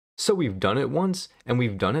So we've done it once, and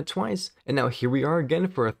we've done it twice, and now here we are again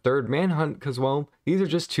for a third manhunt, because well, these are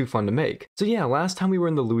just too fun to make. So yeah, last time we were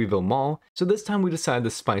in the Louisville Mall, so this time we decided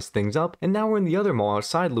to spice things up, and now we're in the other mall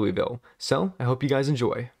outside Louisville. So, I hope you guys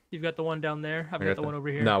enjoy. You've got the one down there, I've got the one over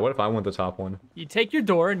here. No, what if I want the top one? You take your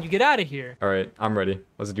door and you get out of here. Alright, I'm ready.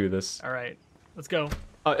 Let's do this. Alright, let's go.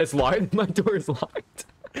 It's locked? My door is locked.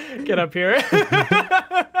 Get up here.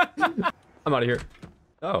 I'm out of here.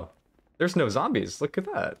 Oh, there's no zombies. Look at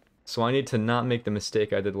that. So I need to not make the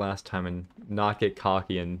mistake I did last time and not get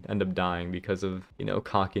cocky and end up dying because of, you know,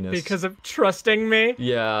 cockiness. Because of trusting me?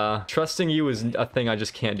 Yeah, trusting you is a thing I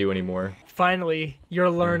just can't do anymore. Finally,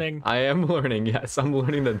 you're learning. I am learning, yes. I'm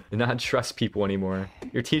learning to not trust people anymore.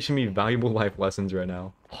 You're teaching me valuable life lessons right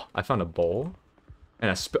now. Oh, I found a bowl. And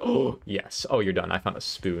a spoon. Oh, yes. Oh, you're done. I found a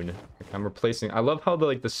spoon. Okay, I'm replacing. I love how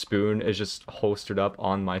the spoon is just holstered up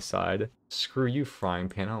on my side. Screw you, frying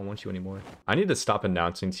pan. I don't want you anymore. I need to stop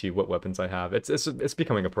announcing to you what weapons I have. It's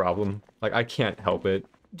becoming a problem. Like, I can't help it.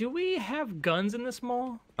 Do we have guns in this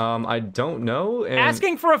mall? I don't know. And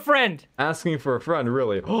asking for a friend. Asking for a friend,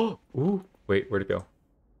 really. Oh, ooh. Wait, where'd it go?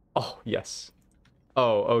 Oh, yes.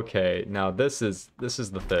 Oh, okay. Now this is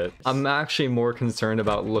the fit. I'm actually more concerned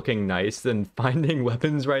about looking nice than finding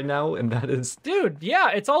weapons right now, and that is... Dude, yeah,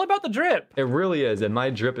 it's all about the drip. It really is, and my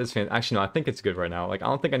drip is actually, no, I think it's good right now. Like, I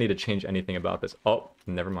don't think I need to change anything about this. Oh,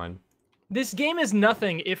 never mind. This game is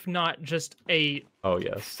nothing if not just a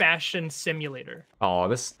yes, fashion simulator. Oh,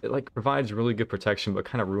 it like provides really good protection, but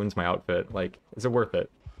kind of ruins my outfit. Like, is it worth it?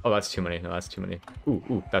 Oh, that's too many. No, that's too many.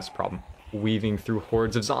 Ooh, that's a problem. Weaving through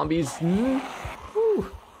hordes of zombies.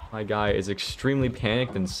 My guy is extremely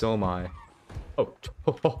panicked, and so am I.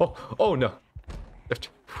 Oh no.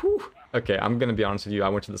 Okay, I'm gonna be honest with you. I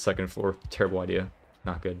went to the second floor. Terrible idea.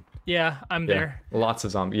 Not good. Yeah, I'm there. Lots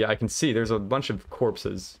of zombies. Yeah, I can see. There's a bunch of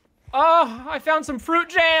corpses. Oh, I found some fruit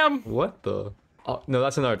jam. What the? Oh, no,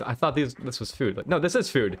 that's another. I thought this was food. Like, no, this is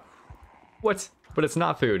food. What? But it's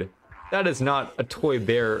not food. That is not a toy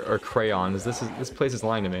bear or crayons. This place is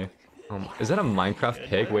lying to me. Is that a Minecraft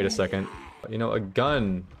pig? Wait a second. You know, a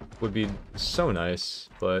gun would be so nice,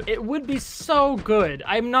 but... It would be so good.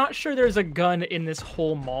 I'm not sure there's a gun in this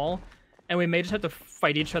whole mall, and we may just have to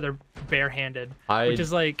fight each other barehanded. Which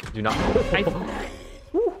is like... do not...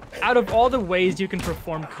 out of all the ways you can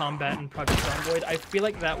perform combat in Project Zomboid, I feel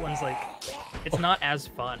like that one's like... It's not as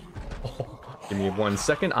fun. Give me 1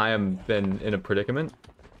 second. I am been in a predicament.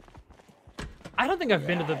 I don't think I've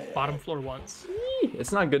been to the bottom floor once.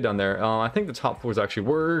 It's not good down there. I think the top floor is actually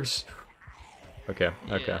worse. Okay.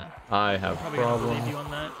 Yeah. I have a problem. Believe you on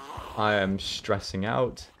that. I am stressing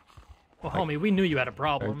out. Well, homie, we knew you had a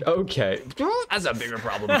problem. Okay. That's a bigger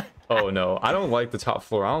problem. Oh, no. I don't like the top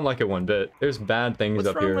floor. I don't like it one bit. There's bad things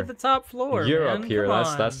up here. What's wrong with the top floor, You're man? up here.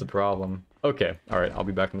 Come That's the on. problem. Okay. All right. I'll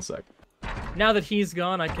be back in a sec. Now that he's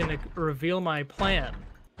gone, I can reveal my plan.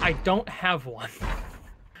 I don't have one.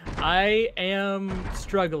 I am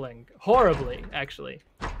struggling. Horribly, actually.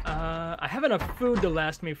 I have enough food to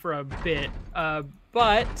last me for a bit,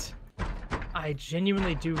 but I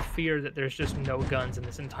genuinely do fear that there's just no guns in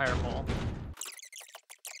this entire mall.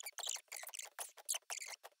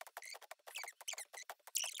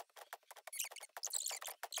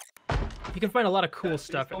 You can find a lot of cool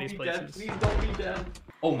stuff at these places. Please don't be dead.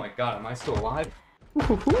 Oh my god, am I still alive?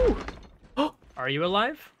 Are you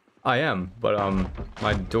alive? I am, but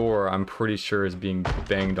my door, I'm pretty sure, is being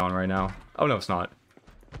banged on right now. Oh no, it's not.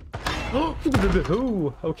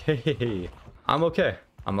 Okay. I'm okay.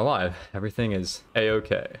 I'm alive. Everything is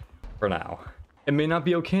a-okay for now. It may not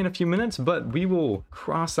be okay in a few minutes, but we will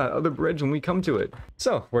cross that other bridge when we come to it.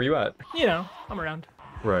 So, where you at? You know, I'm around.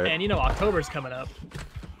 Right. And you know, October's coming up.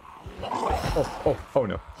 Oh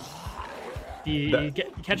no. Do you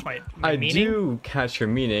catch my meaning? I do catch your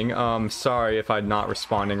meaning. Sorry if I'm not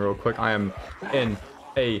responding real quick. I am in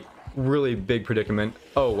a really big predicament.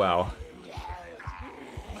 Oh, wow.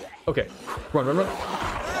 Okay. Run.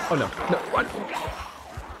 Oh, no, run.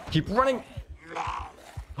 Keep running.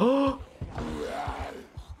 Oh,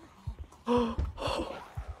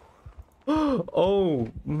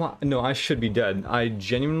 my. No, I should be dead. I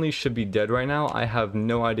genuinely should be dead right now. I have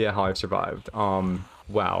no idea how I survived.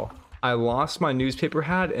 Wow. I lost my newspaper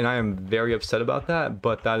hat, and I am very upset about that,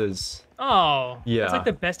 but that is... Oh, yeah. It's like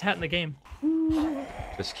the best hat in the game.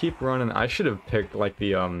 Just keep running. I should have picked, like,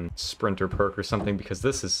 the, sprinter perk or something, because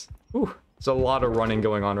this is... Ooh, there's a lot of running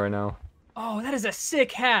going on right now. Oh, that is a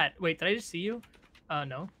sick hat. Wait, did I just see you?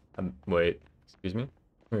 No. Wait. Excuse me?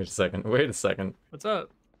 Wait a second. What's up?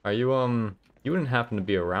 Are you, you wouldn't happen to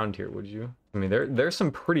be around here, would you? I mean, there's some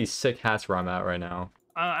pretty sick hats where I'm at right now.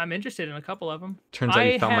 I'm interested in a couple of them. Turns out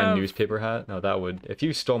you found my newspaper hat. No, that would... If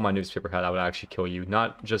you stole my newspaper hat, I would actually kill you.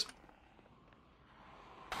 Not just...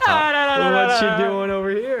 What you doing over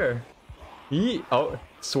here? Oh,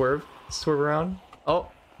 swerve. Swerve around. Oh.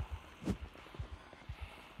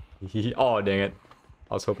 Oh, dang it.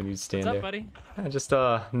 I was hoping you'd stand What's there. up, buddy? Just,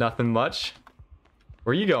 nothing much.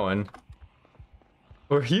 Where you going?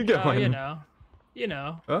 Where are you going? Oh, you know. You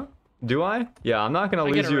know. Huh? Do I? Yeah, I'm not gonna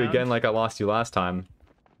lose you again like I lost you last time.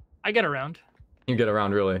 I get around. You get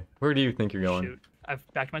around, really. Where do you think you're going? Shoot.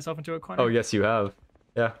 I've backed myself into a corner. Oh, yes, you have.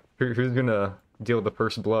 Yeah. Who's gonna deal with the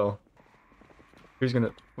first blow? Who's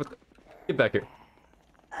gonna... What the... Get back here.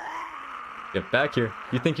 Get back here.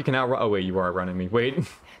 You think you can outrun... Oh, wait, you are outrunning me. Wait.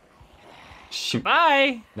 Shoot.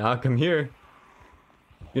 Bye! Now come here.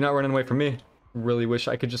 You're not running away from me. Really wish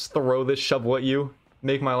I could just throw this shovel at you.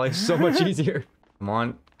 Make my life so much easier. Come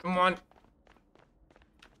on. Come on.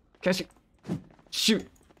 Catch you. Shoot.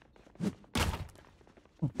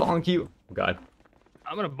 Bonk you. Oh, God.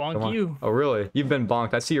 I'm gonna bonk you. Oh, really? You've been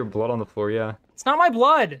bonked. I see your blood on the floor, yeah. It's not my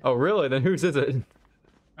blood! Oh, really? Then whose is it?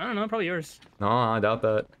 I don't know, probably yours. No, I doubt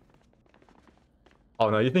that. Oh,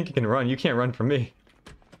 no, you think you can run? You can't run from me.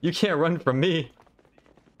 You can't run from me.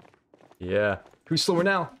 Yeah. Who's slower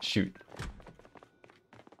now? Shoot.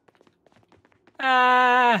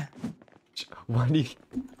 Ah! What do you...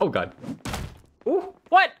 Oh, God. Ooh,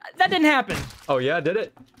 what? That didn't happen. Oh, yeah? Did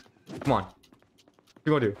it? Come on. What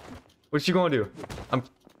you gonna do? What you gonna do?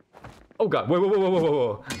 Oh, God. Whoa, whoa, whoa, whoa, whoa,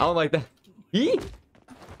 whoa. I don't like that. Eee!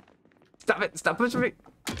 Stop it. Stop pushing me.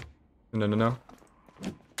 No, no, no.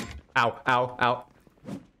 Ow, ow, ow.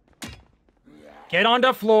 Get on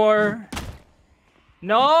the floor.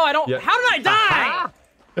 No, I don't. Yeah. How did I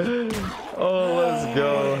die? Oh, let's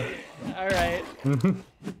go. All right.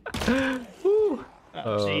 Woo.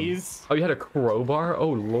 Oh, jeez. Oh, you had a crowbar? Oh,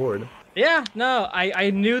 Lord. Yeah, no, I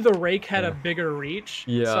knew the rake had a bigger reach.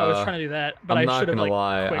 Yeah. So I was trying to do that, but I should have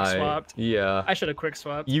like quick swapped. Yeah. I should have quick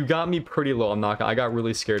swapped. You got me pretty low. I got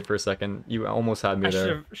really scared for a second. You almost had me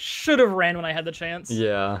there. Should have ran when I had the chance.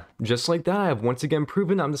 Yeah. Just like that, I have once again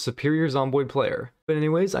proven I'm the superior Zomboid player. But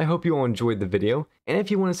anyways, I hope you all enjoyed the video, and if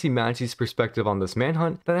you want to see Mattsy's perspective on this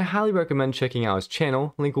manhunt, then I highly recommend checking out his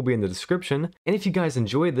channel, link will be in the description, and if you guys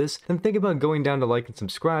enjoyed this, then think about going down to like and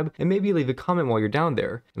subscribe, and maybe leave a comment while you're down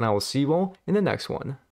there, and I will see you all in the next one.